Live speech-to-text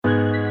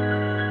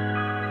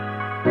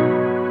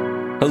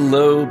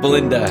Hello,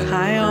 Belinda.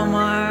 Hi,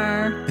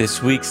 Omar.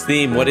 This week's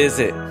theme, what is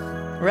it?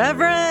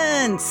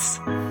 Reverence.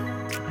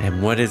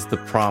 And what is the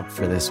prompt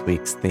for this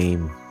week's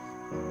theme?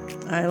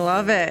 I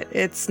love it.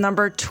 It's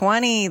number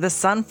 20, the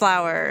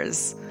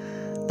sunflowers.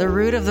 The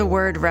root of the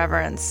word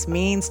reverence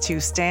means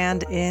to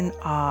stand in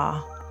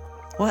awe.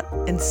 What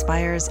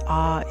inspires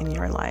awe in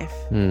your life?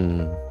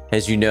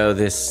 As you know,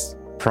 this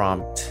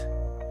prompt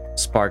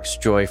sparks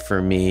joy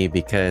for me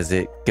because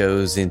it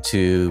goes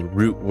into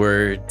root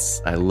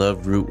words. I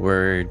love root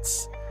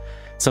words.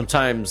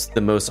 Sometimes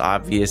the most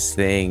obvious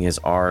thing is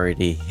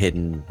already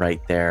hidden right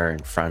there in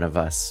front of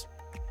us.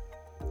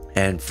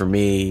 And for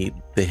me,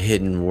 the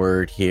hidden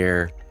word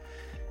here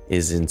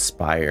is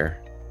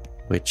inspire,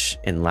 which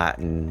in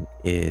Latin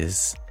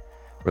is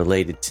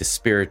related to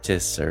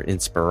spiritus or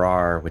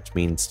inspirar, which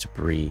means to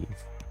breathe.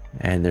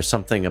 And there's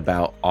something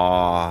about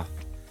awe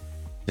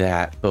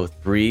that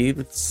both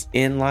breathes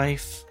in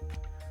life,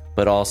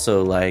 but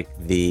also like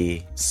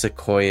the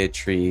sequoia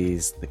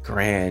trees, the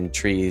grand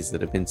trees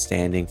that have been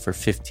standing for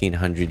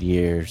 1,500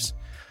 years.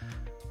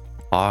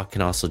 Awe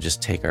can also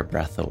just take our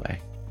breath away.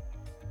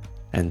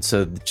 And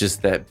so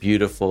just that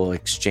beautiful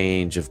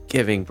exchange of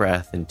giving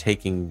breath and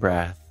taking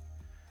breath,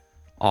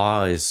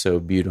 awe is so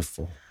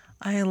beautiful.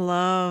 I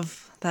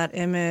love that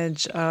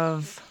image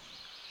of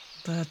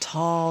the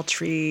tall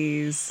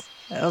trees,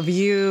 of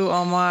you,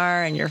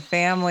 Omar, and your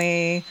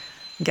family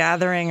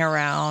gathering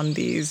around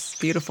these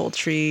beautiful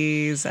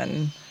trees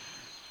and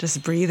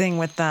just breathing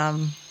with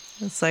them.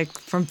 It's like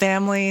from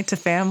family to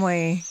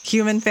family,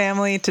 human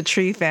family to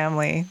tree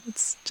family.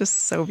 It's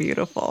just so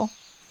beautiful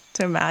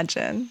to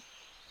imagine.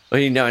 Well,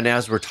 you know, and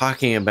as we're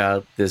talking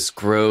about this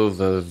grove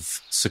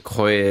of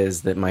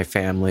sequoias that my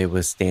family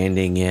was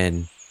standing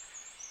in,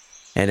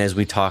 and as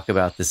we talk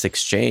about this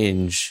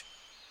exchange,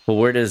 well,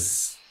 where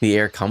does the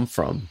air come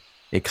from?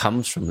 It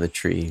comes from the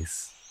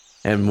trees.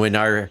 And when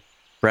our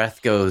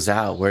breath goes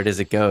out, where does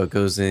it go? It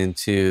goes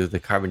into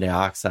the carbon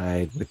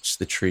dioxide, which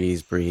the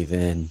trees breathe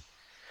in.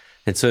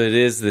 And so it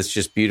is this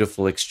just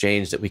beautiful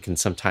exchange that we can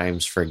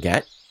sometimes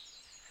forget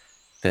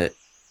that,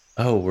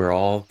 oh, we're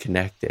all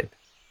connected.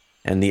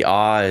 And the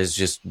awe is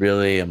just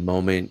really a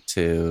moment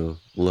to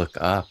look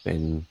up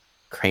and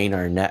crane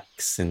our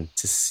necks and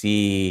to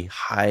see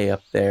high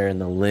up there in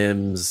the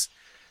limbs,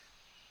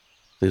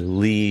 the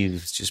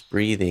leaves just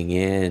breathing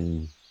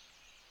in.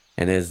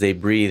 And as they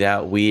breathe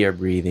out, we are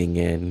breathing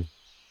in.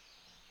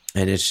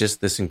 And it's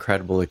just this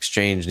incredible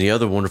exchange. And the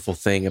other wonderful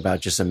thing about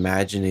just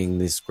imagining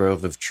this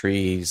grove of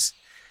trees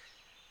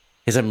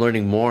is I'm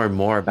learning more and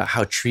more about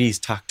how trees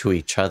talk to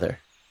each other.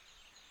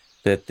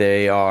 That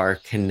they are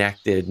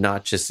connected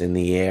not just in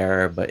the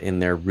air, but in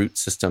their root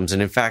systems.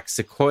 And in fact,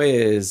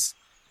 sequoias,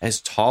 as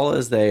tall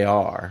as they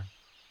are,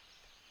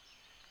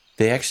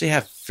 they actually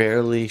have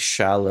fairly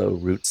shallow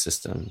root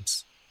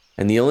systems.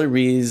 And the only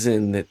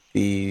reason that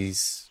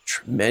these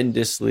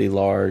tremendously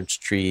large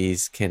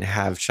trees can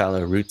have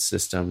shallow root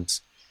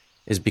systems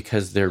is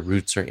because their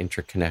roots are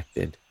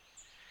interconnected.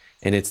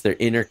 And it's their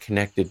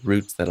interconnected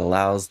roots that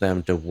allows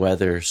them to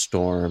weather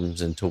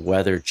storms and to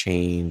weather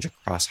change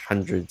across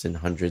hundreds and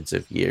hundreds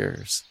of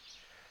years.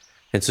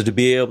 And so to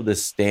be able to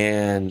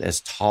stand as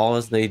tall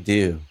as they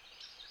do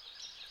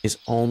is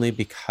only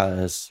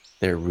because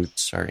their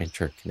roots are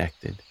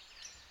interconnected,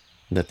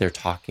 that they're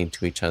talking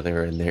to each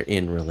other and they're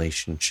in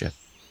relationship.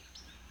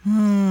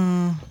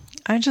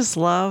 I just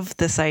love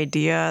this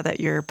idea that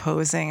you're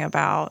posing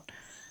about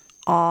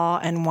awe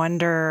and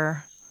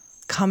wonder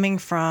coming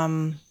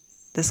from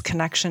this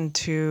connection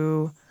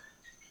to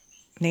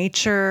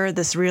nature,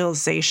 this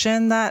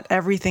realization that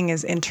everything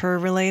is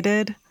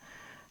interrelated.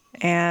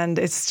 And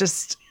it's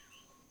just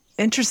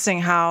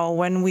interesting how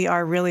when we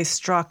are really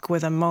struck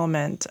with a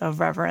moment of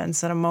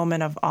reverence and a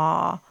moment of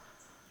awe,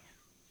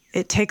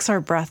 it takes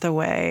our breath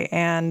away.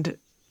 And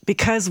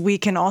because we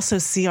can also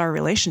see our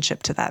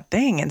relationship to that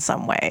thing in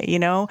some way, you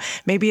know,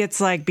 maybe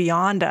it's like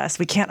beyond us.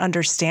 We can't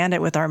understand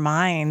it with our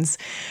minds,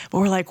 but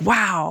we're like,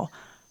 wow,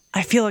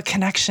 I feel a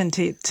connection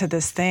to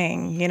this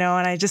thing, you know,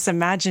 and I just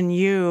imagine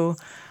you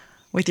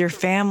with your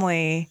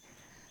family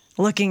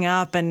looking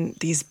up and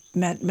these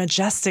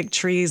majestic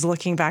trees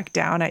looking back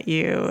down at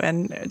you,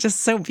 and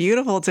just so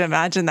beautiful to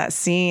imagine that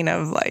scene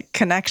of like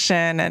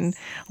connection and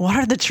what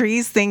are the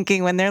trees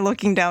thinking when they're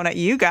looking down at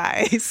you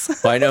guys?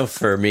 Well, I know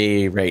for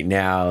me right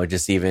now,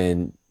 just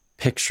even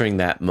picturing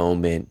that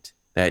moment,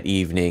 that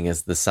evening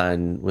as the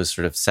sun was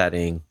sort of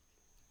setting,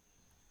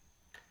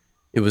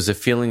 it was a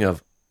feeling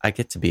of, I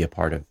get to be a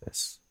part of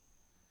this.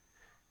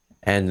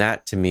 And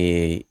that to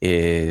me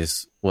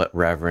is what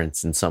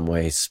reverence in some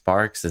ways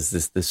sparks,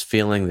 is this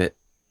feeling that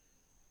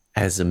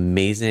as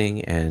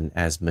amazing and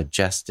as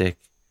majestic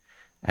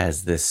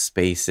as this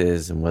space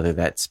is, and whether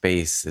that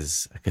space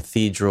is a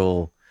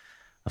cathedral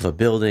of a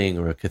building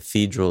or a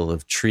cathedral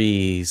of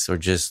trees or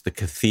just the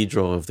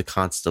cathedral of the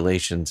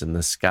constellations in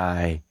the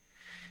sky,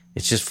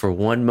 it's just for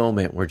one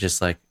moment we're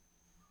just like,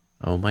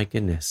 oh my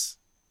goodness,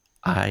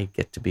 I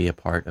get to be a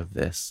part of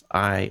this.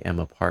 I am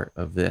a part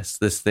of this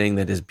thing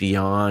that is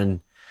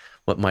beyond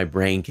what my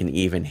brain can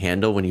even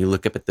handle. When you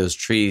look up at those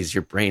trees,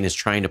 your brain is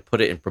trying to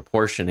put it in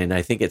proportion. And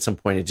I think at some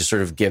point it just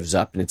sort of gives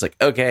up and it's like,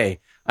 okay,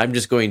 I'm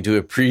just going to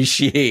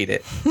appreciate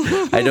it.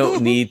 I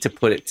don't need to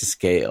put it to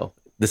scale.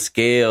 The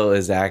scale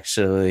is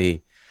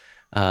actually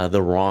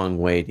the wrong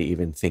way to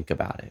even think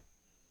about it.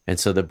 And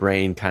so the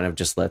brain kind of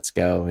just lets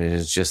go and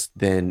is just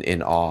then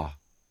in awe.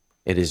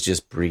 It is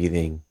just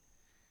breathing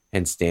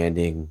and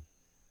standing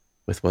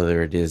with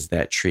whether it is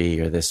that tree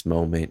or this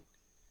moment.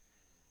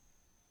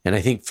 And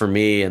I think for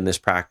me in this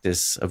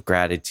practice of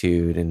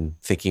gratitude and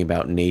thinking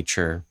about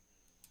nature,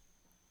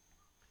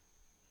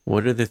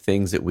 what are the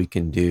things that we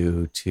can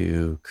do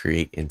to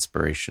create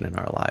inspiration in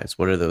our lives?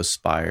 What are those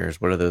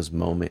spires? What are those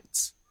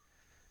moments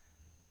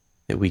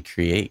that we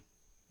create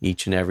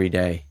each and every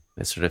day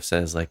that sort of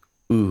says like,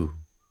 ooh,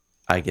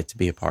 I get to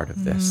be a part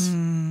of this?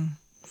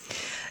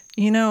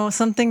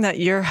 Something that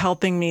you're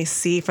helping me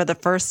see for the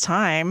first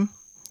time,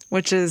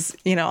 which is,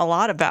 a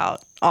lot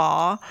about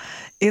awe,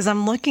 is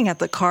I'm looking at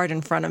the card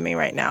in front of me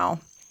right now.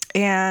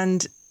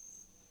 And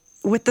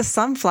with the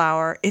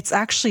sunflower, it's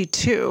actually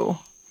two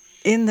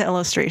in the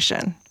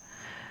illustration.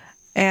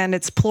 And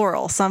it's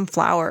plural,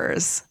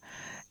 sunflowers.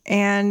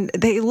 And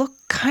they look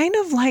kind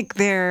of like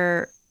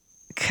they're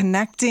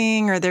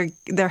connecting, or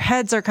their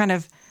heads are kind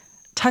of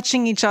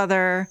touching each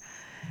other.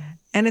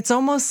 And it's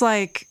almost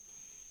like,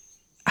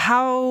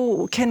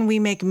 how can we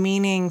make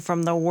meaning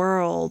from the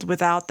world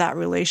without that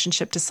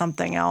relationship to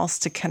something else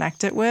to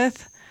connect it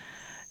with?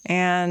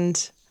 And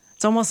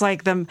it's almost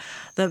like the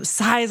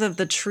size of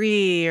the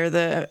tree,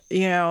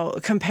 or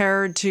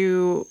compared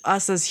to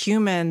us as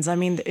humans. I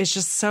mean, it's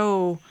just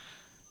so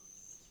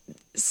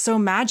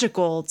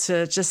magical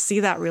to just see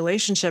that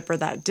relationship or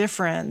that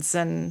difference.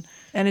 And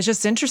it's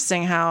just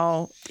interesting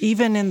how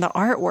even in the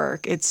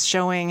artwork, it's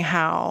showing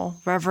how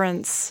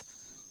reverence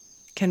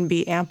can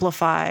be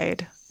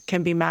amplified,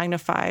 can be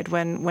magnified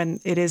when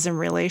it is in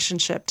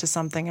relationship to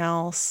something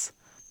else.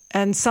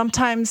 And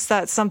sometimes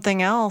that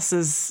something else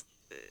is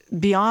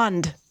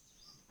beyond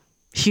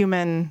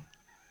human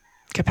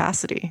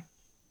capacity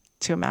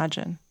to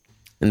imagine.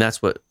 And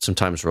that's what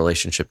sometimes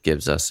relationship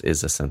gives us,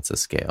 is a sense of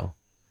scale.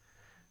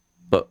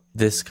 But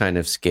this kind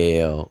of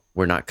scale,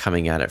 we're not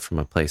coming at it from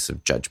a place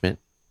of judgment.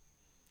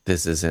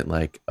 This isn't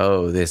like,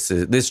 oh,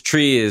 this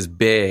tree is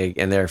big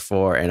and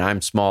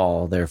I'm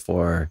small,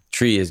 therefore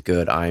tree is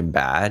good, I'm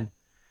bad.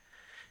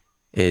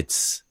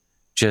 It's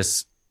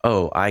just,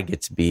 oh, I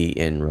get to be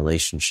in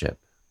relationship.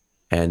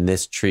 And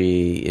this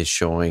tree is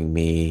showing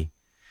me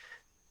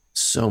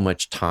so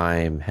much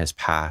time has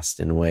passed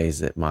in ways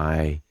that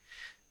my,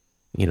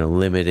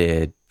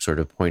 limited sort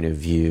of point of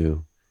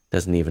view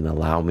doesn't even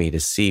allow me to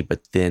see.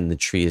 But then the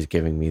tree is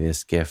giving me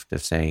this gift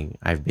of saying,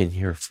 I've been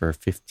here for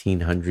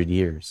 1,500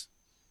 years.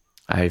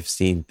 I've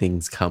seen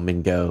things come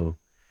and go.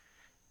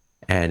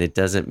 And it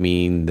doesn't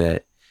mean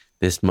that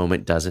this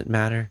moment doesn't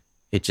matter.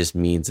 It just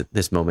means that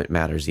this moment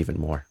matters even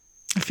more.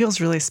 It feels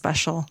really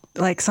special,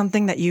 like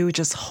something that you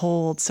just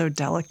hold so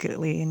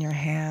delicately in your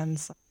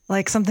hands,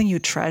 like something you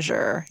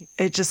treasure.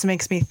 It just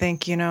makes me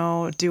think,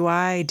 do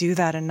I do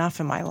that enough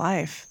in my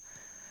life?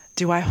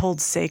 Do I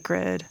hold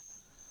sacred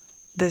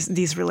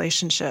these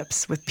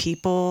relationships with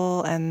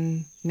people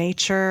and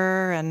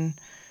nature and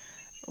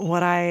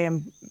what I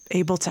am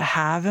able to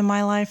have in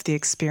my life, the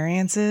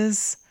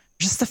experiences?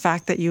 Just the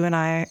fact that you and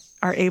I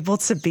are able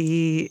to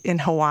be in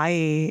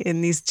Hawaii,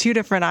 in these two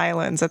different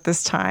islands at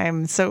this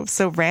time, so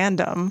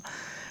random,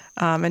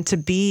 and to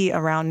be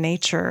around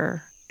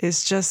nature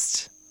is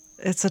just,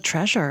 it's a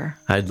treasure.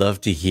 I'd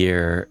love to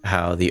hear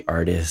how the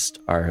artist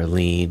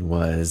Arlene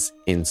was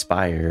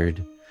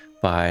inspired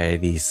by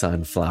these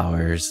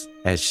sunflowers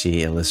as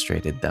she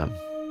illustrated them.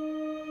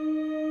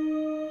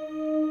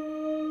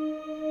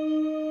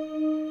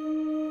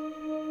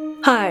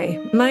 Hi,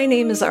 my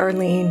name is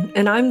Arlene,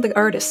 and I'm the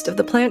artist of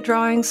the plant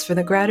drawings for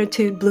the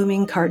Gratitude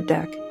Blooming card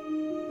deck.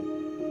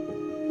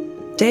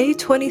 Day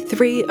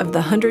 23 of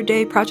the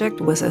 100-Day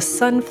Project was a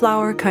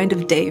sunflower kind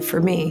of day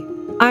for me.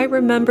 I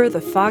remember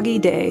the foggy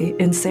day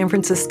in San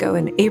Francisco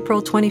in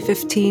April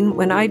 2015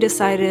 when I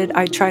decided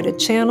I'd try to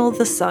channel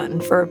the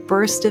sun for a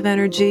burst of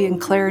energy and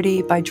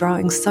clarity by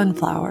drawing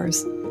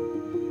sunflowers.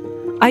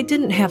 I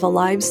didn't have a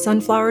live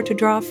sunflower to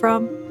draw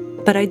from,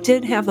 but I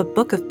did have a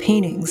book of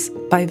paintings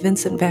by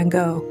Vincent van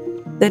Gogh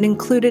that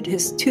included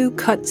his 2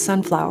 cut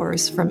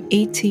sunflowers from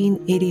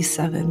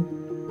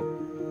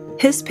 1887.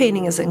 His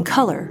painting is in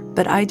color,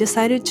 but I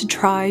decided to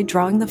try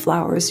drawing the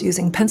flowers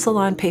using pencil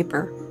on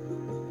paper.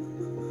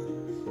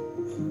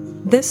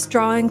 This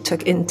drawing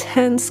took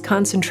intense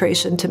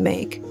concentration to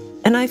make,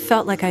 and I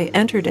felt like I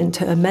entered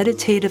into a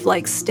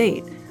meditative-like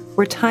state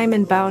where time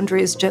and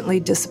boundaries gently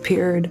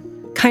disappeared,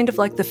 kind of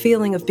like the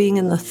feeling of being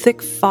in the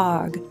thick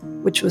fog,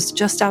 which was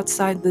just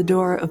outside the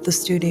door of the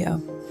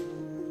studio.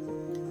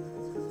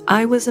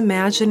 I was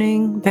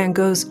imagining Van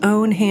Gogh's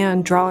own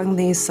hand drawing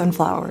these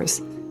sunflowers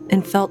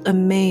and felt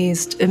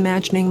amazed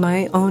imagining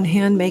my own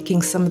hand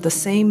making some of the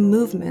same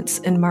movements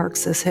and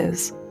marks as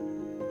his.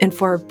 And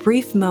for a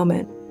brief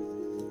moment,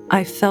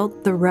 I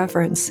felt the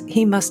reverence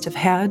he must have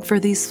had for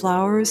these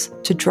flowers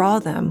to draw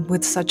them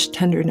with such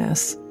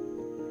tenderness.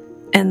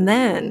 And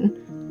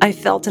then I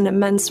felt an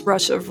immense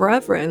rush of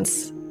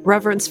reverence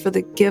for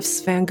the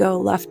gifts Van Gogh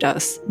left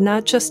us,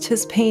 not just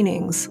his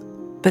paintings,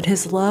 but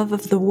his love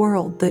of the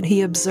world that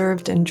he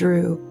observed and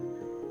drew.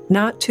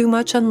 Not too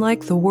much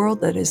unlike the world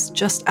that is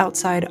just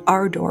outside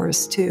our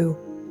doors, too.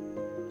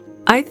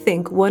 I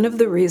think one of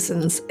the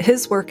reasons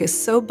his work is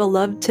so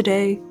beloved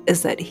today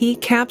is that he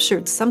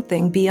captured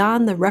something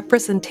beyond the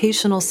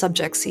representational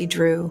subjects he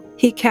drew.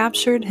 He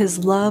captured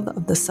his love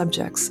of the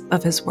subjects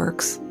of his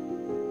works.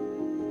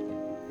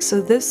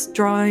 So this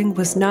drawing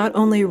was not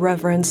only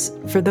reverence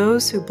for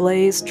those who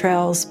blazed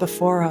trails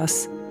before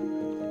us,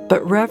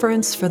 but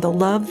reverence for the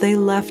love they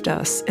left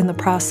us in the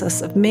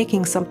process of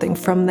making something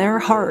from their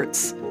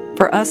hearts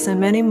for us and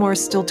many more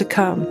still to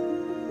come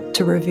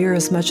to revere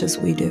as much as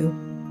we do.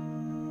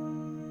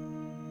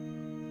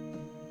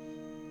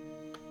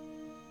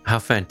 How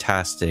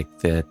fantastic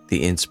that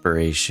the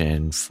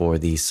inspiration for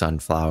these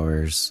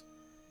sunflowers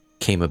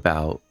came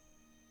about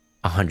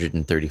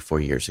 134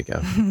 years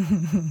ago.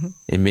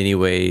 In many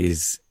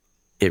ways,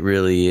 it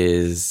really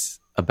is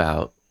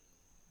about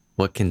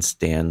what can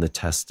stand the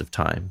test of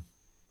time.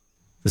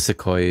 The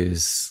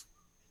sequoias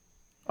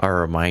are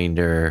a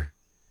reminder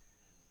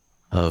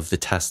of the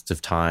test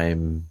of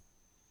time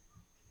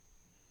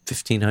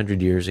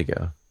 1,500 years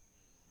ago.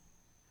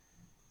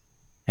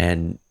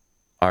 And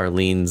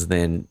Arlene's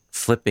then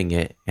flipping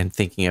it and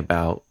thinking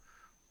about,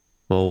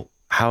 well,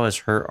 how is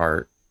her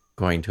art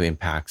going to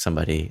impact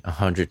somebody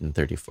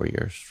 134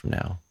 years from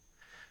now?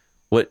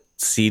 What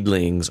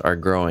seedlings are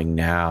growing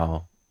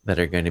now that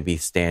are going to be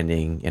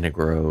standing in a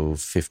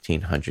grove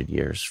 1,500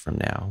 years from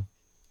now?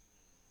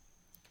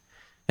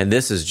 And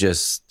this is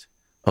just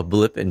a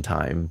blip in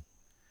time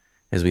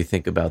as we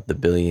think about the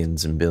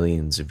billions and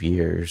billions of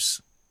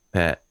years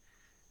that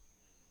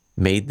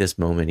made this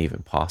moment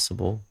even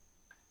possible.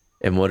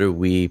 And what are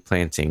we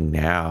planting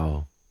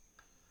now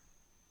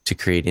to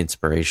create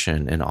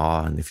inspiration and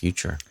awe in the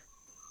future?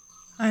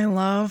 I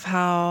love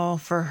how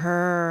for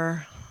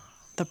her,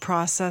 the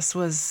process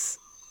was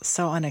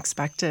so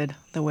unexpected,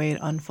 the way it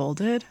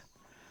unfolded.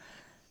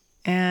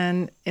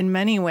 And in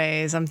many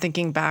ways, I'm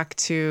thinking back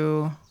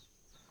to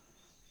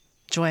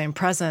Joy and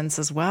Presence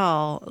as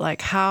well,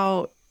 like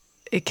how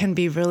it can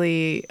be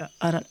really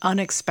an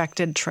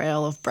unexpected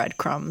trail of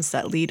breadcrumbs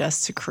that lead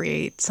us to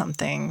create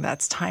something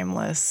that's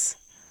timeless,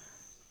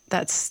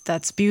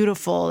 that's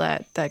beautiful,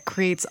 that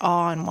creates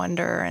awe and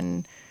wonder.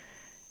 And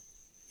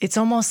it's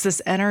almost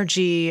this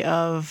energy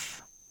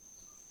of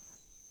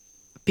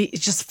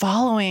just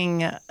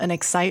following an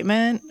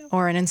excitement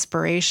or an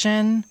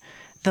inspiration,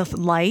 the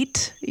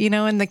light,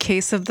 in the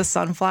case of the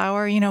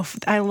sunflower,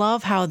 I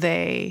love how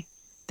their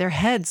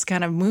heads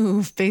kind of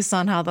move based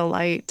on how the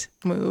light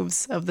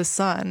moves of the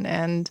sun.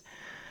 And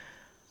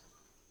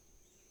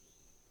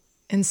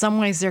in some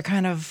ways they're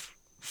kind of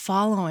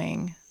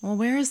following, well,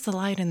 where is the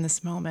light in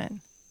this moment?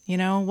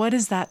 What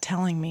is that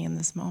telling me in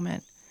this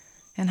moment?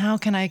 And how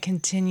can I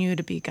continue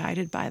to be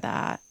guided by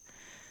that?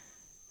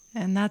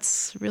 And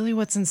that's really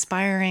what's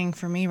inspiring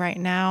for me right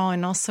now.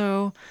 And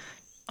also,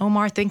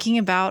 Omar, thinking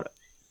about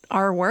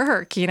our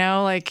work,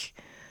 like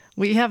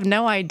we have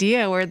no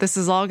idea where this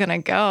is all going to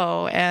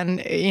go. And,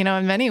 in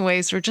many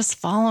ways, we're just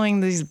following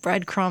these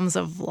breadcrumbs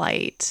of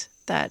light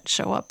that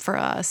show up for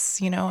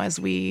us, as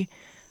we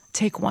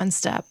take one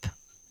step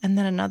and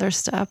then another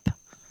step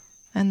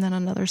and then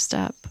another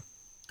step.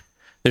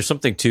 There's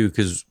something too,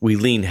 because we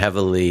lean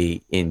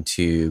heavily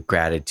into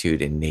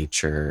gratitude in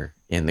nature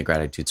in the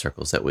gratitude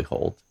circles that we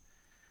hold.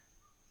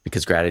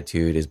 Because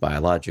gratitude is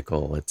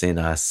biological, it's in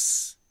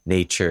us.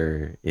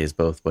 Nature is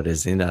both what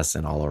is in us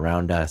and all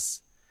around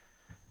us.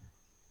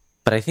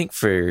 But I think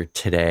for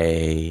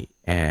today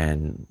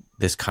and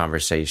this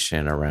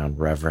conversation around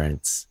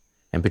reverence,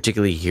 and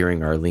particularly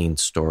hearing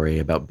Arlene's story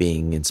about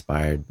being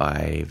inspired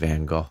by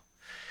Van Gogh,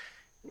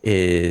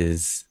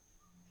 is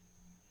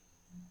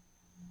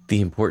the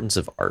importance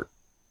of art.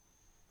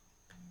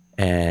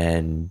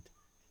 And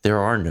there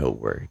are no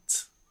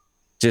words.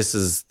 Just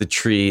as the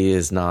tree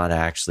is not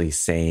actually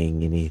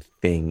saying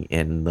anything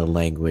in the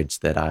language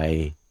that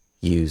I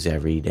use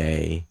every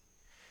day,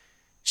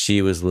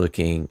 she was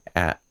looking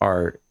at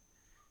art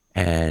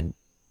and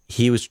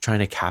he was trying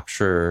to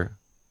capture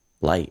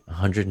light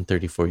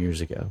 134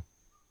 years ago.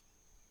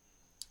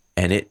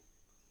 And it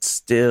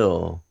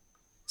still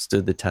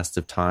stood the test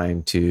of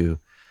time to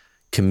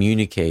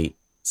communicate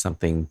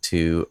something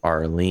to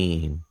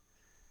Arlene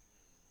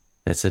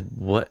that said,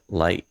 what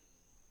light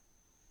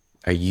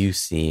are you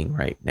seeing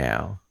right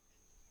now?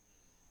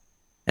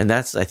 And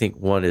that's, I think,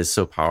 what is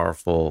so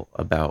powerful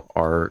about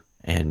art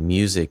and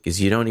music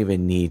is you don't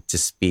even need to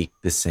speak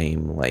the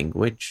same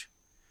language.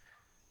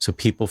 So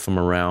people from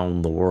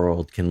around the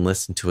world can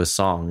listen to a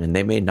song and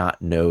they may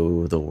not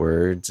know the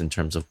words in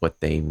terms of what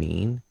they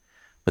mean,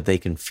 but they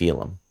can feel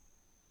them.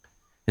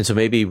 And so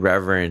maybe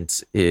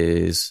reverence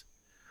is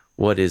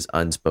what is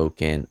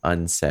unspoken,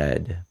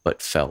 unsaid,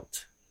 but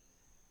felt,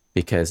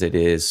 because it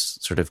is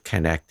sort of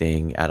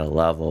connecting at a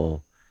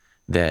level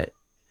that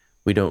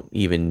we don't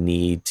even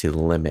need to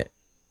limit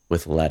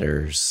with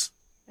letters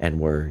and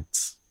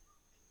words.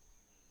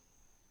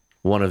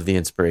 One of the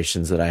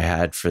inspirations that I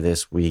had for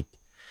this week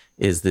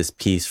is this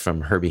piece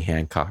from Herbie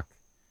Hancock.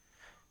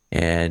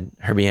 And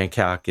Herbie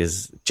Hancock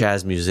is a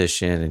jazz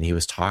musician, and he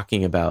was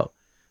talking about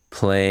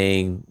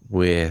playing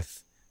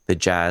with the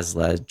jazz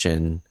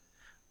legend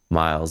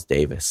Miles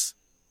Davis.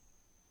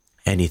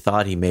 And he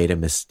thought he made a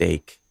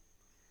mistake.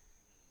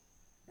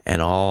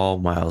 And all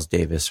Miles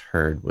Davis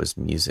heard was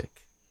music.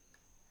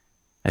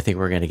 I think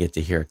we're going to get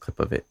to hear a clip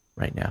of it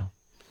right now.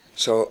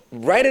 So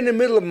right in the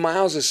middle of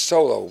Miles'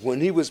 solo,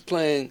 when he was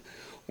playing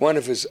one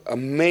of his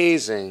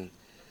amazing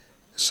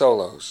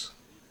solos,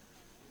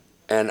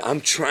 and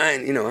I'm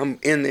trying, I'm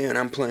in there and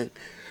I'm playing.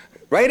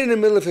 Right in the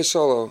middle of his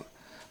solo,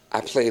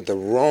 I played the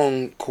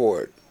wrong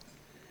chord.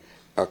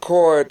 A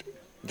chord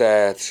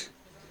that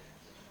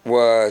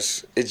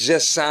it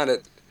just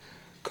sounded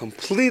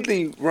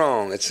completely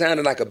wrong. It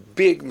sounded like a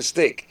big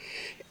mistake.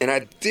 And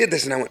I did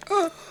this and I went,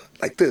 oh,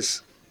 like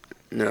this.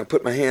 I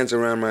put my hands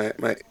around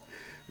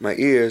my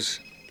ears.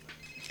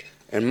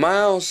 And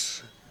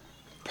Miles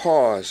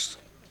paused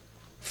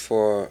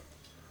for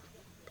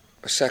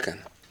a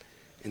second.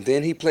 And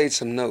then he played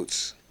some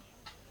notes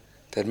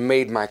that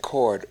made my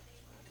chord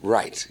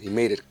right. He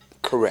made it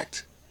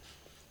correct.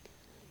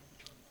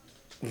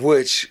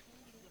 Which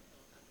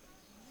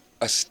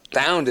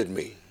astounded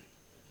me.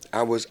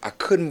 I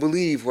couldn't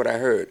believe what I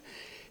heard.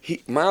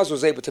 Miles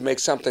was able to make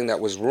something that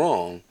was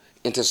wrong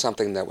into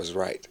something that was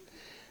right.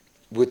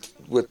 With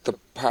the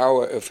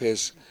power of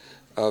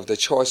the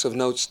choice of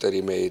notes that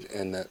he made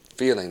and the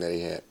feeling that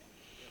he had.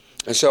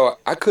 And so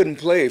I couldn't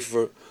play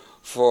for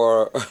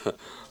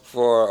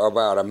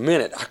about a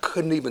minute. I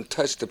couldn't even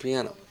touch the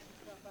piano.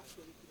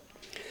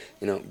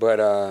 But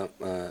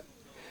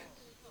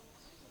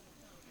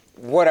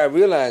what I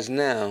realize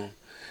now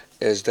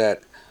is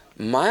that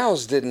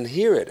Miles didn't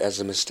hear it as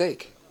a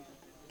mistake.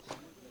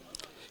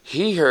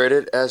 He heard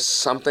it as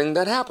something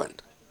that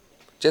happened,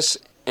 just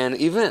an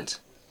event.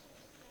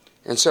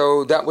 And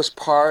so that was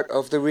part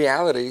of the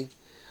reality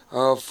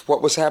of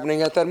what was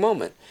happening at that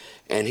moment.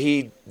 And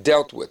he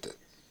dealt with it.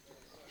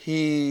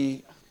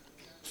 He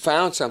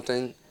found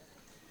something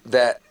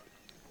that,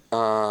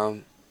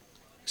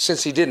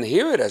 since he didn't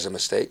hear it as a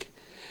mistake,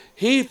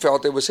 he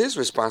felt it was his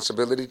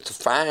responsibility to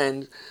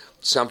find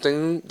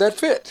something that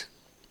fit.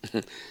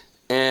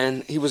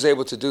 And he was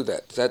able to do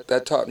that.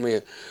 That taught me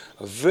a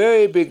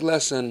very big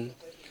lesson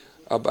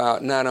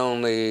about not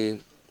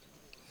only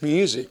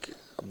music,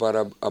 but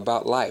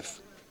about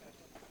life.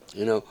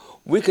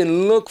 We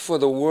can look for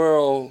the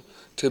world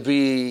to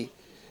be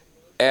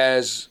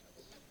as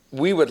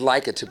we would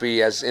like it to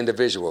be as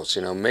individuals,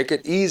 make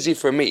it easy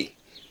for me,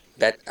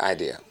 that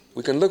idea.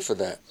 We can look for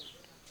that.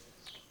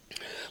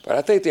 But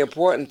I think the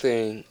important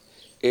thing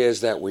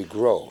is that we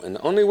grow. And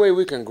the only way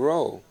we can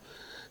grow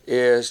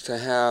is to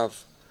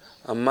have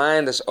a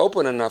mind that's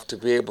open enough to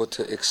be able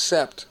to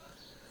accept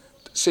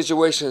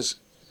situations,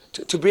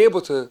 to be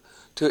able to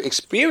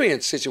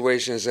experience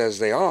situations as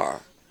they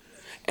are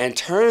and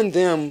turn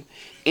them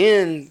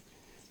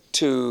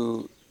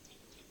into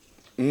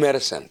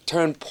medicine,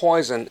 turn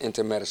poison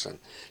into medicine.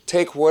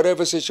 Take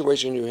whatever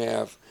situation you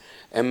have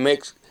and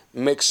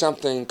make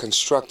something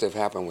constructive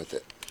happen with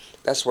it.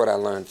 That's what I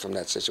learned from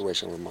that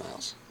situation with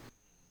Miles.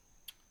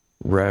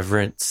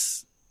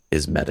 Reverence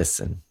is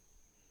medicine.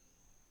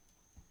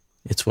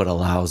 It's what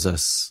allows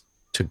us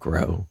to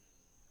grow.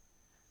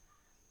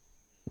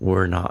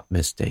 We're not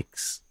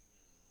mistakes.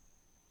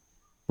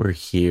 We're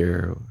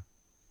here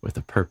with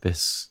a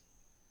purpose.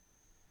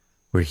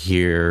 We're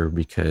here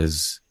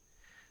because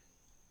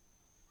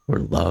we're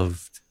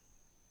loved.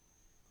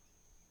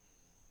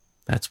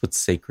 That's what's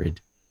sacred.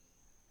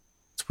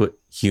 It's what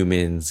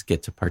humans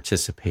get to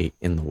participate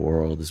in the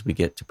world, as we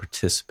get to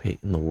participate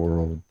in the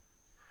world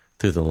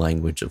through the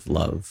language of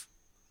love.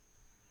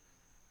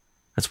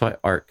 That's why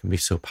art can be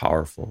so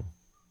powerful,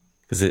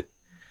 because it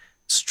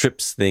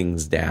strips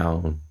things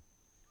down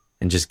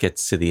and just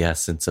gets to the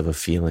essence of a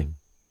feeling.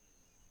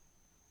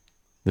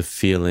 The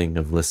feeling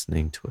of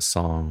listening to a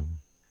song,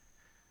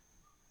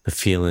 the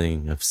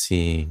feeling of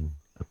seeing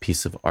a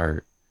piece of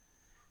art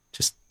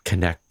just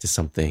connect to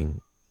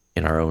something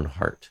in our own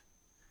heart.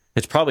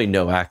 It's probably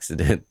no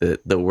accident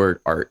that the word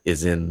art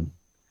is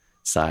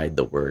inside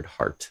the word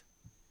heart,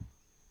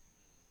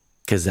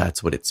 because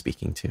that's what it's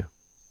speaking to.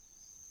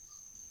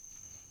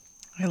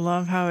 I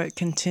love how it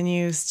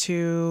continues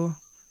to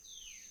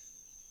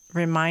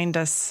remind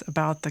us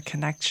about the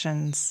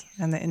connections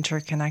and the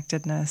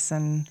interconnectedness,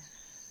 and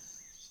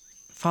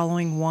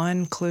following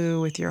one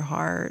clue with your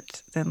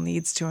heart then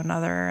leads to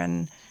another,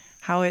 and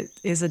how it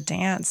is a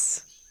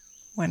dance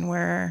when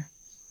we're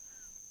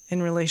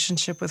in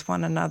relationship with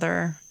one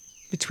another,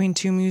 between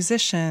two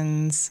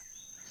musicians,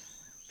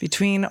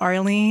 between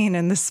Arlene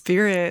and the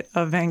spirit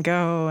of Van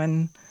Gogh.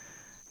 And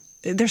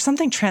there's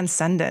something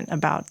transcendent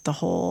about the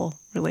whole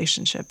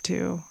relationship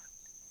too.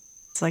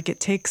 It's like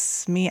it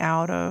takes me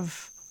out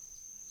of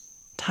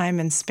time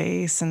and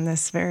space in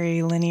this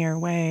very linear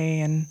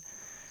way, and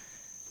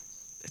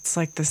it's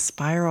like this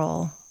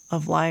spiral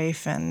of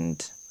life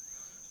and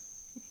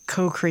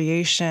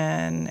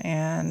co-creation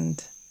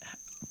and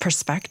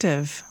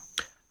perspective.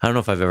 I don't know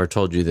if I've ever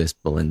told you this,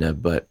 Belinda,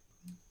 but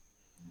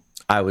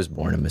I was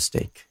born a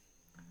mistake.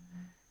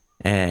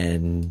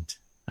 And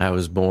I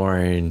was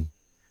born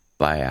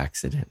by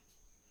accident.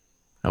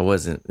 There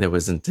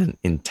wasn't an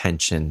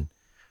intention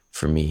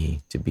for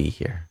me to be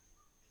here.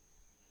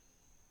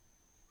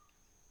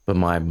 But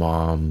my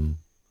mom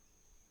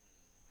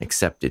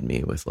accepted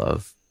me with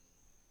love.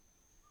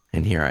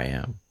 And here I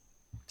am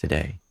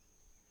today.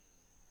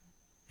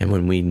 And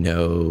when we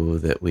know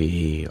that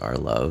we are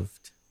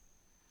loved,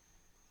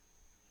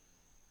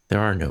 there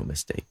are no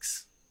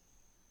mistakes.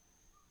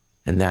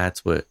 And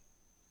that's what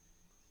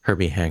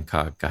Herbie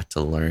Hancock got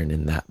to learn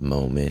in that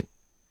moment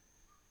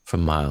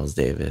from Miles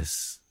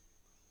Davis,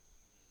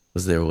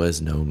 was there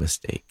was no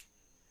mistake.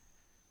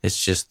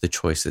 It's just the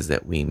choices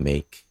that we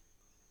make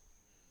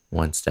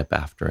one step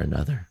after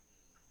another.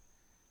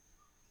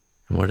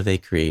 And what are they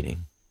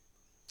creating?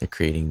 They're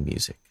creating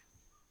music.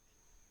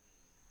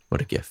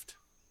 What a gift.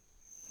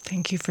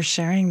 Thank you for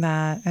sharing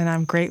that. And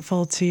I'm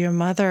grateful to your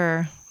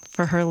mother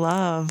for her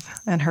love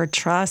and her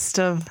trust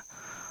of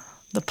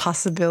the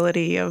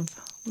possibility of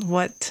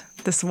what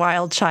this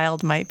wild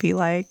child might be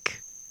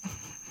like.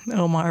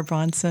 Omar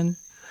Bronson.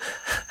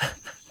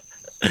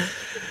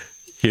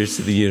 Here's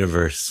to the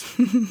universe.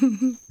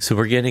 So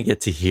we're going to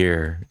get to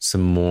hear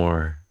some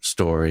more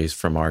stories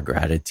from our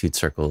gratitude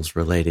circles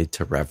related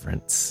to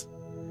reverence.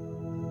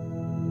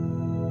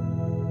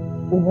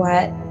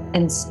 What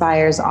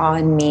inspires awe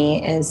in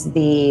me is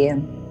the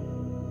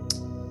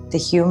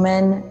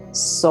human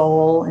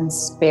soul and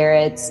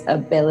spirit's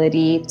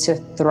ability to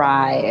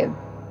thrive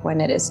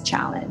when it is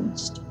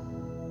challenged.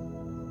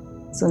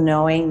 So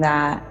knowing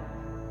that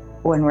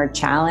when we're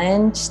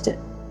challenged,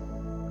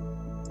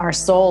 our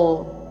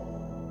soul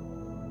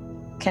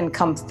can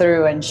come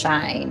through and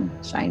shine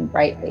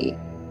brightly,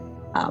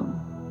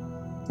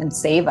 and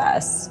save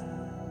us.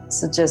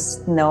 So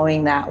just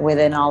knowing that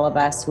within all of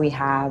us, we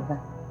have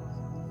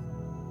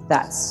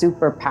that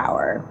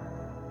superpower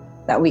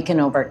that we can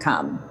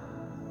overcome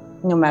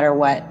no matter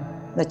what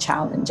the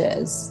challenge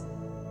is.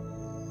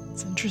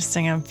 It's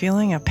interesting. I'm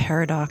feeling a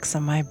paradox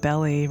in my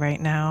belly right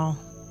now,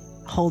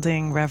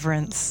 holding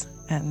reverence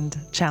and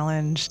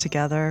challenge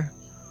together.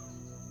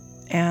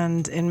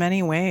 And in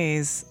many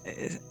ways,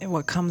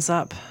 what comes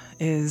up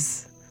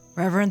is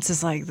reverence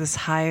is like this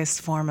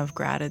highest form of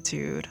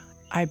gratitude.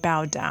 I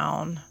bow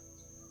down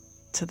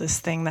to this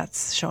thing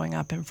that's showing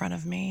up in front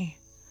of me.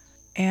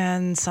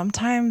 And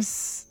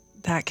sometimes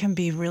that can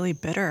be really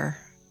bitter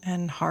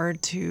and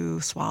hard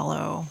to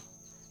swallow.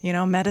 You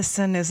know,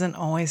 medicine isn't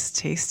always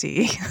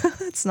tasty.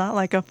 It's not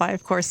like a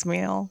 5-course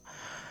meal.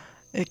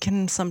 It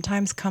can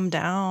sometimes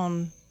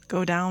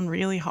go down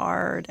really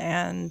hard.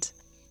 And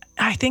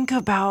I think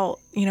about,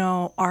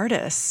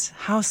 artists,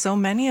 how so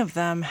many of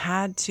them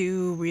had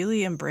to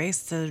really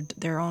embrace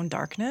their own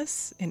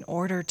darkness in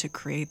order to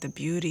create the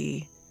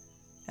beauty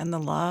and the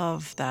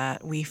love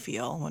that we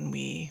feel when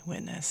we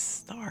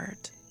witness the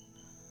art.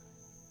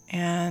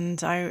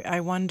 And I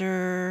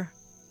wonder,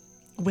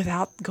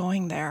 without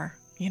going there,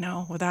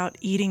 without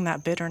eating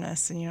that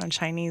bitterness, and in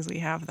Chinese we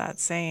have that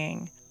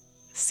saying,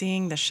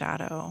 seeing the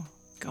shadow,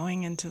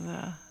 going into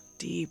the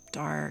deep,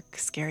 dark,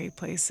 scary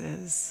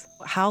places,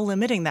 how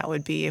limiting that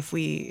would be if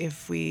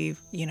we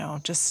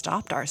just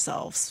stopped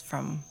ourselves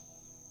from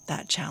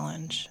that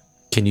challenge.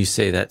 Can you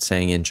say that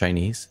saying in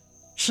Chinese?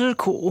 吃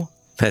苦.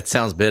 That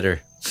sounds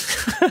bitter.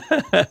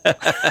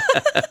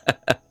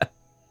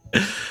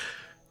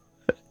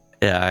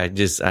 Yeah,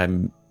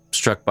 I'm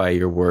struck by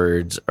your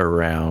words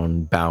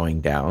around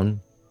bowing down.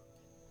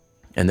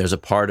 And there's a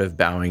part of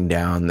bowing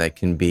down that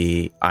can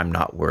be, I'm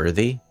not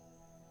worthy.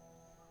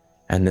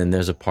 And then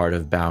there's a part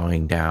of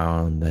bowing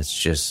down that's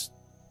just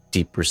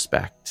deep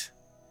respect.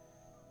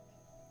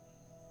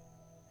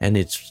 And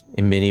it's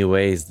in many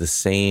ways the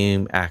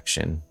same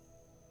action.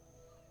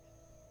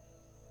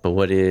 But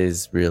what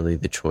is really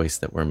the choice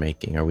that we're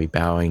making? Are we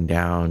bowing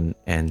down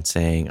and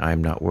saying,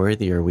 I'm not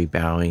worthy? Or are we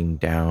bowing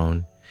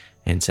down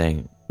and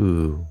saying,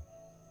 ooh,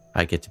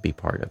 I get to be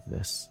part of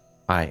this.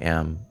 I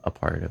am a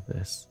part of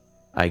this.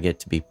 I get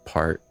to be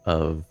part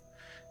of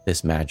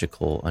this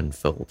magical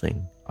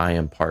unfolding. I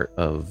am part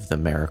of the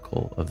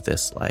miracle of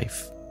this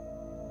life.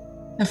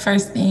 The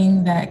first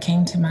thing that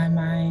came to my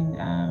mind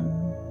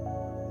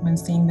when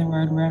seeing the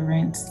word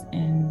reverence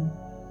and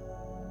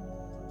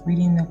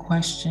reading the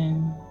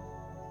question,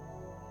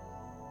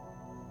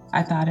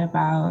 I thought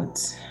about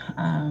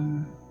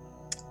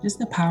just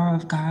the power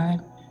of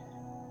God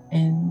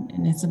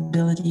and its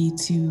ability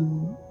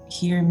to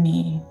hear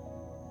me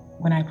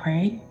when I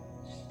pray.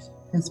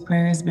 This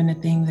prayer has been a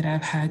thing that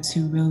I've had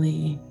to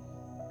really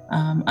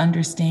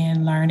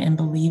understand, learn, and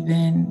believe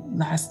in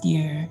last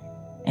year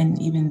and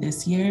even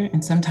this year.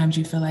 And sometimes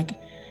you feel like,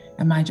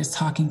 am I just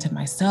talking to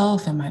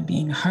myself? Am I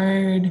being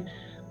heard?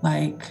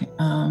 There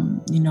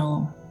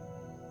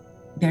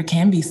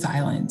can be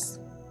silence,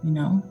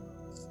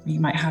 you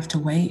might have to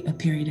wait a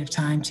period of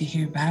time to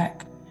hear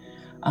back.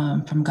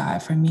 from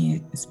God, for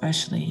me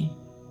especially.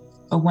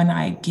 But when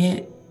I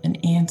get an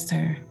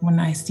answer, when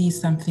I see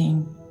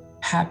something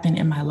happen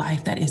in my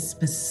life that is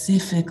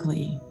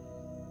specifically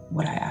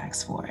what I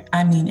asked for,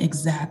 I mean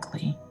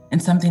exactly,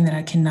 and something that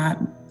I cannot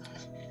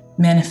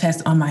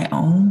manifest on my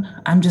own,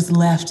 I'm just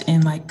left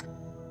in like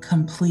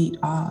complete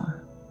awe.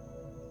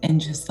 And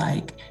just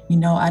like,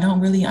 I don't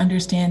really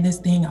understand this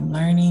thing. I'm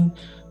learning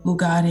who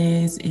God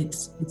is.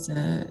 It's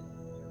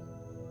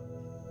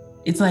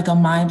like a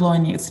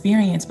mind-blowing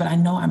experience, but I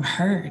know I'm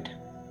heard.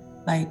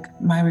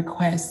 Like my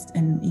requests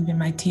and even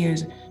my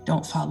tears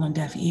don't fall on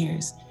deaf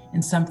ears.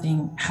 And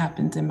something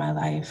happens in my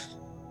life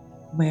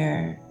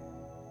where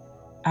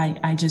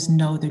I just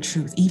know the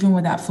truth, even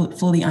without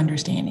fully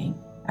understanding.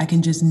 I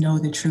can just know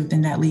the truth,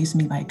 and that leaves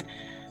me like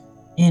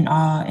in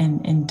awe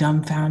and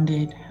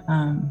dumbfounded.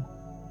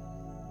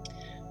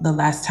 The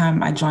last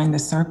time I joined the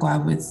circle, I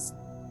was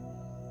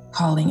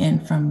calling in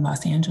from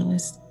Los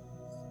Angeles.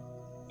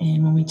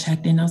 And when we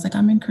checked in, I was like,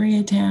 I'm in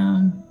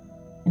Koreatown.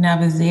 And I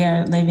was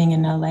there living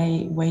in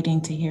LA,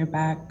 waiting to hear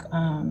back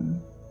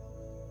from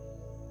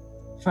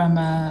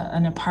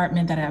an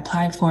apartment that I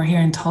applied for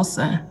here in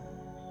Tulsa.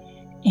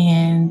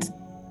 And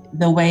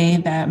the way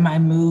that my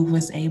move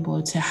was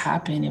able to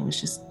happen, it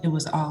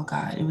was all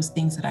God. It was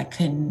things that I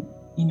couldn't,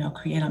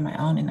 create on my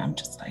own. And I'm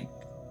just like,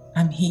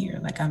 I'm here,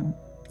 like I'm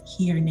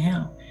here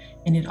now.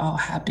 And it all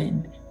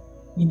happened,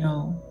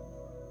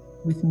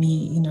 with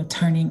me,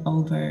 turning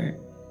over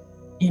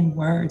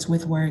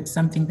with words,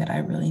 something that I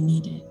really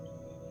needed.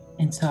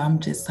 And so I'm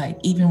just like,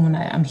 even when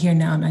I'm here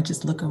now and I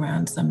just look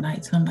around some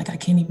nights and I'm like, I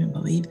can't even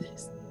believe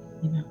this,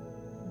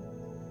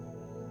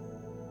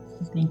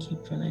 So thank you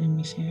for letting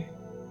me share.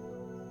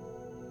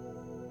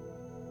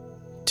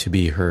 To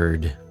be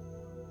heard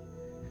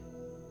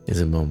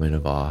is a moment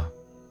of awe,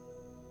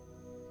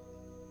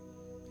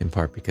 in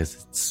part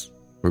because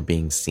we're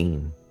being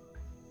seen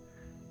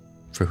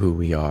for who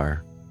we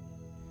are,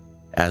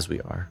 as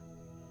we are.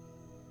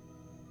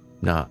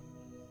 Not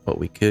what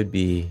we could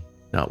be,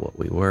 not what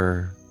we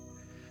were,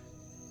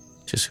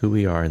 just who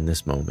we are in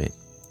this moment.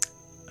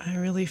 I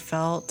really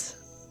felt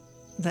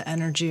the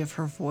energy of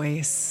her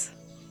voice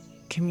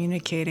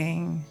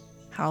communicating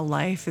how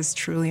life is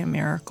truly a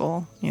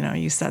miracle.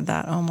 You said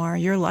that, Omar,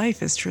 your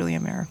life is truly a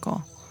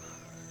miracle.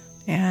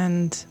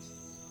 And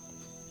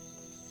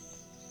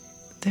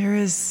there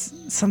is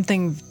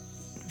something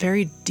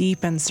very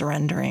deep and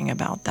surrendering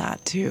about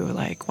that too.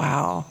 Like,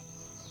 wow.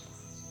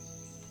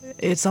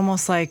 It's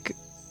almost like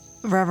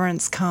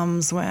reverence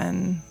comes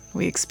when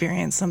we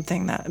experience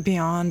something that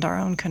beyond our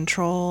own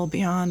control,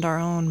 beyond our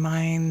own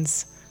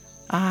minds.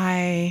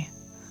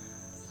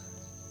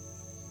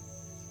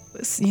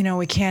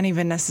 We can't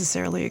even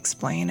necessarily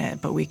explain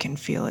it, but we can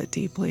feel it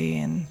deeply.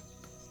 And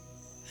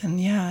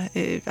yeah,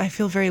 I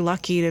feel very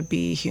lucky to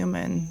be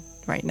human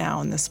right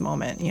now in this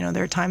moment.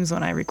 There are times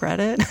when I regret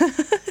it.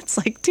 It's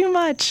like too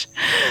much.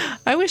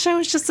 I wish I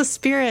was just a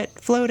spirit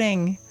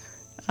floating.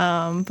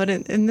 But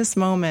in this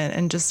moment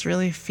and just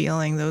really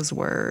feeling those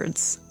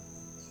words,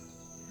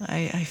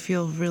 I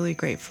feel really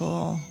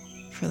grateful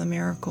for the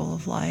miracle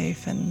of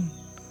life and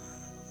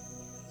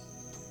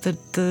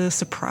the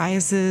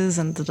surprises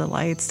and the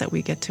delights that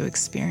we get to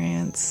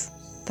experience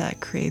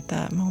that create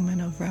that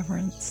moment of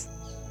reverence.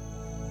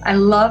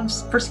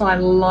 First of all, I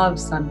love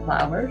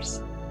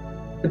sunflowers,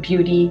 the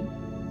beauty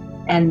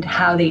and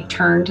how they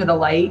turn to the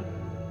light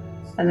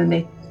and then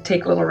they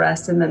take a little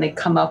rest and then they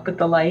come up with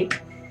the light.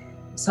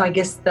 So I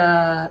guess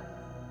the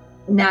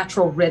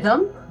natural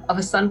rhythm of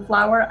a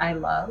sunflower I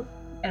love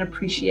and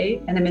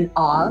appreciate, and I'm in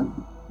awe.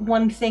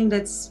 One thing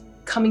that's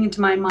coming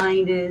into my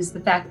mind is the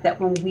fact that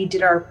when we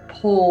did our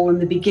poll in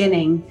the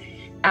beginning,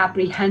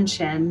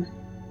 apprehension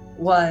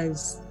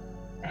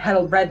had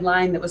a red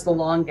line that was the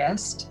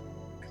longest.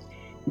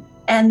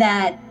 And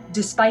that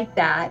despite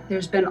that,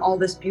 there's been all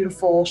this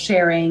beautiful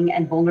sharing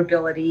and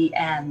vulnerability,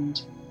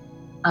 and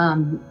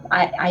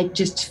I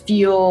just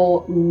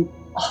feel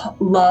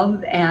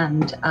love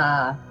and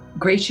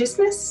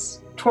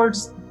graciousness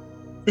towards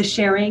the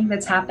sharing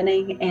that's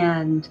happening,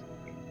 and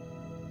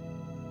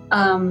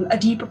a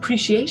deep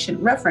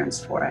appreciation,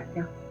 reverence for it.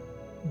 Yeah.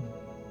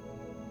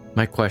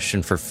 My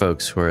question for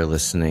folks who are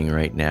listening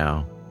right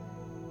now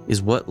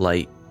is, what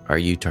light are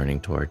you turning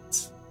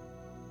towards?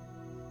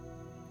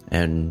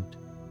 And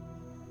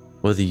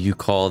whether you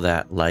call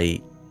that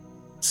light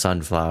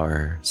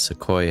sunflower,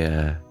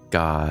 sequoia,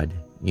 God,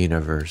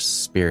 universe,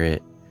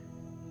 spirit,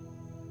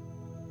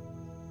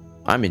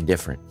 I'm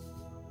indifferent.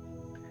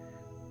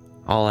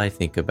 All I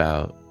think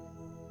about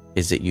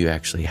is that you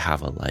actually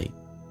have a light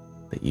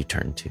that you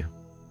turn to.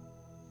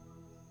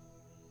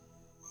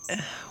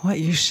 What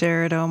you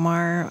shared,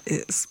 Omar,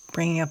 is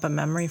bringing up a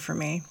memory for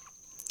me.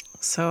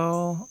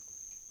 So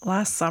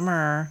last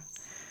summer,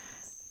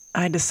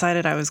 I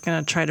decided I was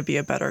going to try to be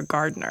a better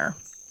gardener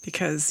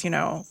because,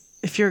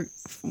 if you're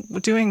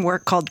doing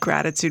work called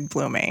gratitude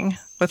blooming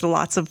with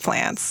lots of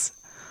plants,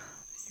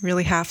 you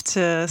really have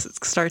to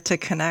start to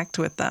connect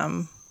with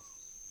them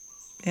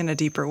in a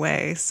deeper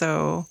way.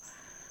 So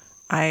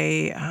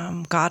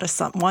I got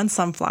one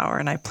sunflower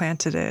and I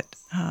planted it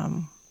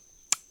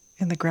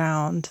in the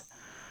ground.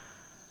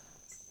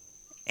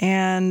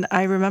 And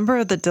I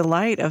remember the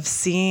delight of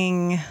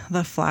seeing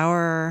the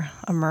flower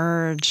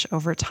emerge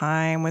over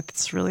time with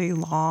its really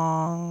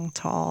long,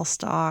 tall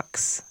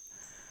stalks.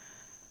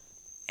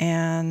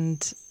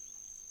 And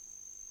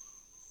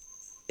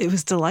it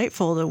was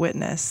delightful to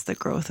witness the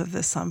growth of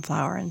this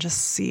sunflower and just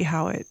see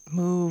how it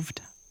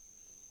moved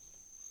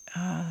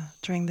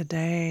during the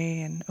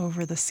day and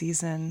over the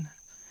season.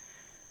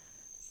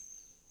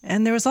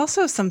 And there was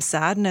also some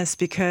sadness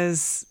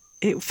because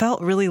it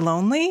felt really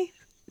lonely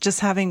just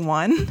having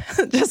one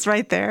just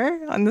right there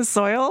on the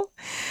soil.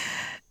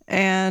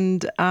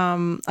 And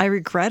I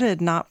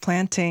regretted not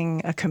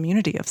planting a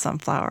community of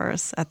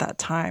sunflowers at that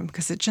time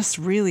because it just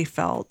really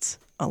felt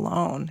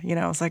alone. You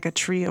know, it was like a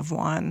tree of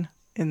one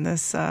in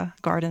this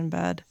garden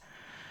bed.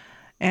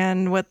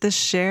 And what this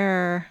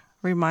share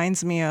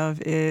reminds me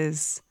of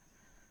is,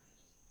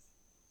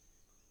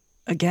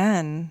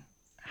 again,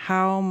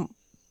 how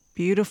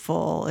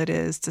beautiful it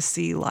is to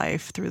see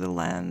life through the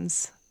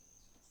lens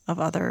of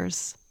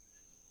others.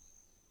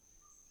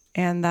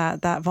 And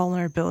that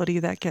vulnerability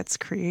that gets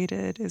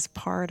created is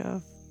part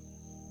of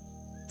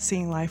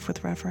seeing life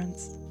with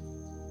reverence.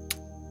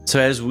 So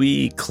as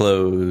we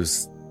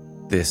close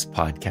this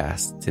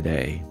podcast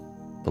today,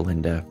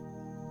 Belinda,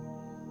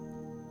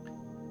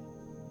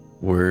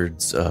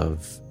 words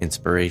of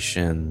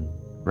inspiration,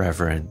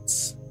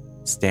 reverence,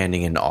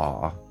 standing in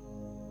awe,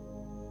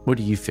 what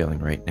are you feeling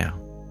right now?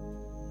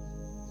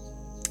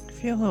 I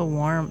feel a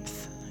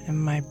warmth in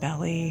my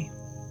belly.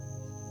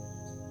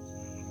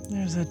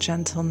 There's a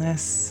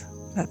gentleness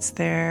that's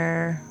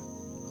there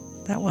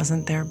that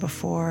wasn't there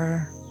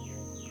before.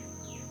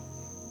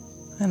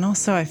 And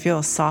also I feel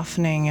a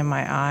softening in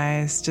my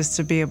eyes just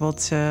to be able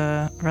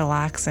to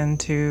relax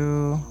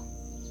into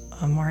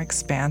a more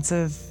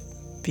expansive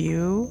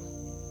view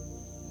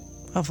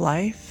of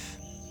life,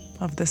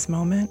 of this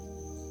moment.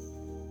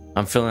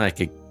 I'm feeling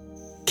like a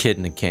kid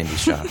in a candy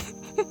shop.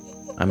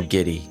 I'm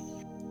giddy.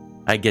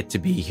 I get to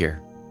be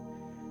here.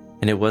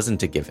 And it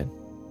wasn't a given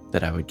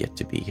that I would get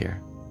to be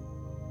here.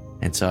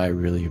 And so I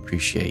really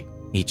appreciate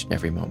each and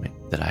every moment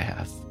that I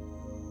have.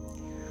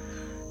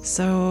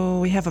 So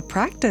we have a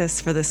practice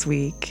for this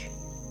week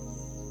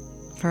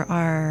for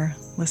our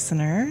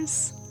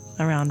listeners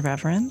around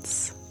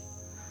reverence.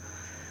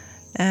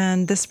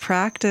 And this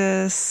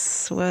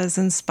practice was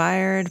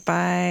inspired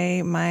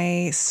by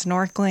my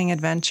snorkeling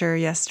adventure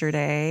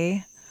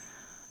yesterday.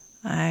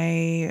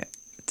 I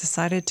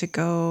decided to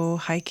go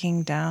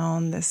hiking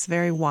down this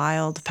very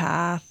wild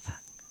path,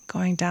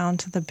 going down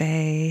to the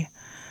bay.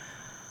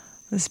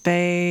 This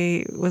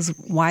bay was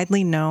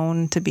widely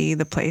known to be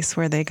the place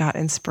where they got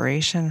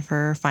inspiration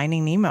for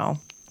Finding Nemo.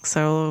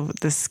 So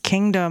this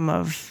kingdom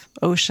of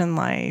ocean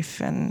life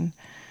and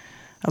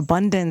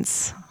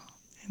abundance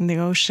in the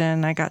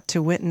ocean I got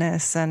to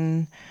witness.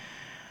 And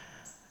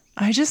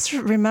I just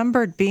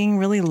remembered being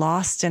really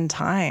lost in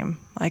time.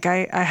 Like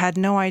I had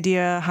no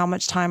idea how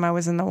much time I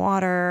was in the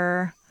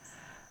water.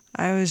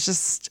 I was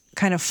just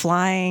kind of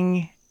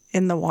flying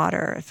in the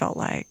water, it felt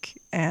like.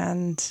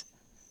 And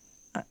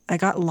I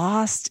got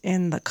lost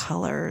in the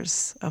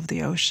colors of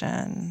the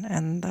ocean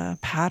and the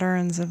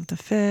patterns of the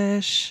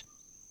fish.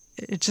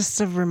 It's just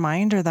a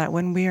reminder that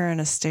when we are in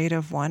a state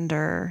of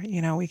wonder,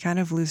 you know, we kind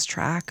of lose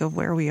track of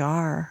where we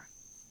are.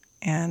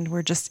 And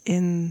we're just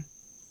in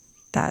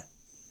that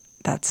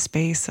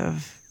space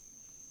of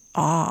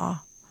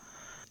awe.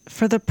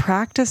 For the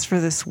practice for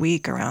this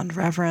week around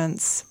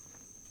reverence,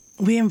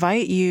 we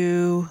invite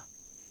you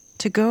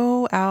to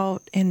go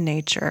out in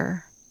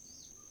nature,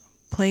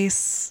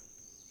 place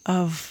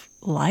of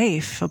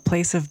life, a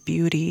place of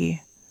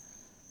beauty,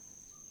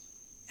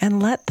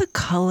 and let the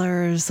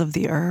colors of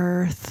the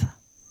earth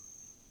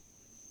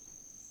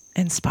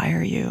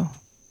inspire you.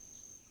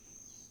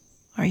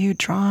 Are you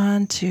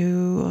drawn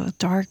to a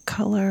dark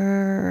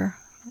color?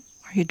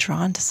 Are you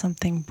drawn to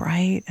something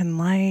bright and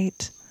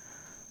light?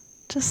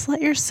 Just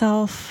let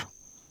yourself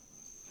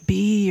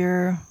be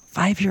your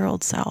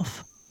 5-year-old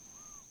self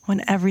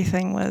when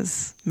everything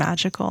was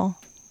magical.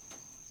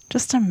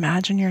 Just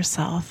imagine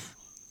yourself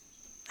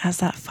as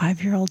that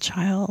 5-year-old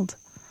child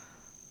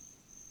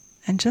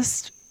and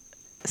just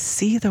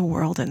see the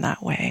world in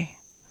that way.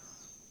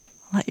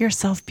 Let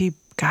yourself be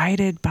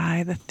guided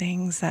by the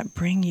things that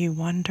bring you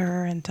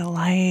wonder and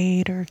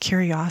delight or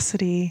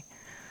curiosity.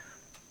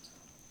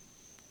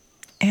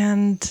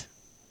 And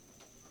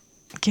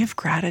give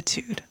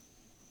gratitude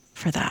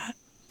for that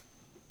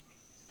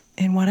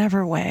in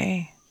whatever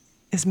way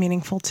is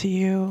meaningful to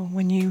you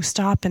when you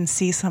stop and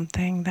see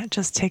something that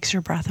just takes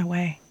your breath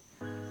away.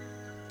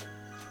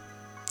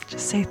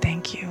 Just say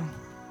thank you.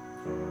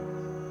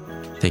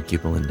 Thank you,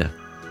 Belinda.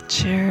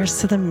 Cheers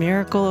to the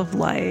miracle of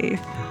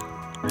life.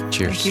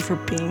 Cheers. Thank you for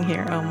being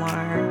here,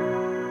 Omar.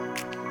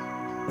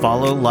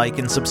 Follow, like,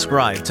 and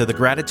subscribe to the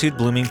Gratitude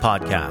Blooming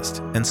podcast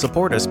and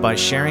support us by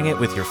sharing it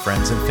with your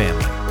friends and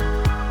family.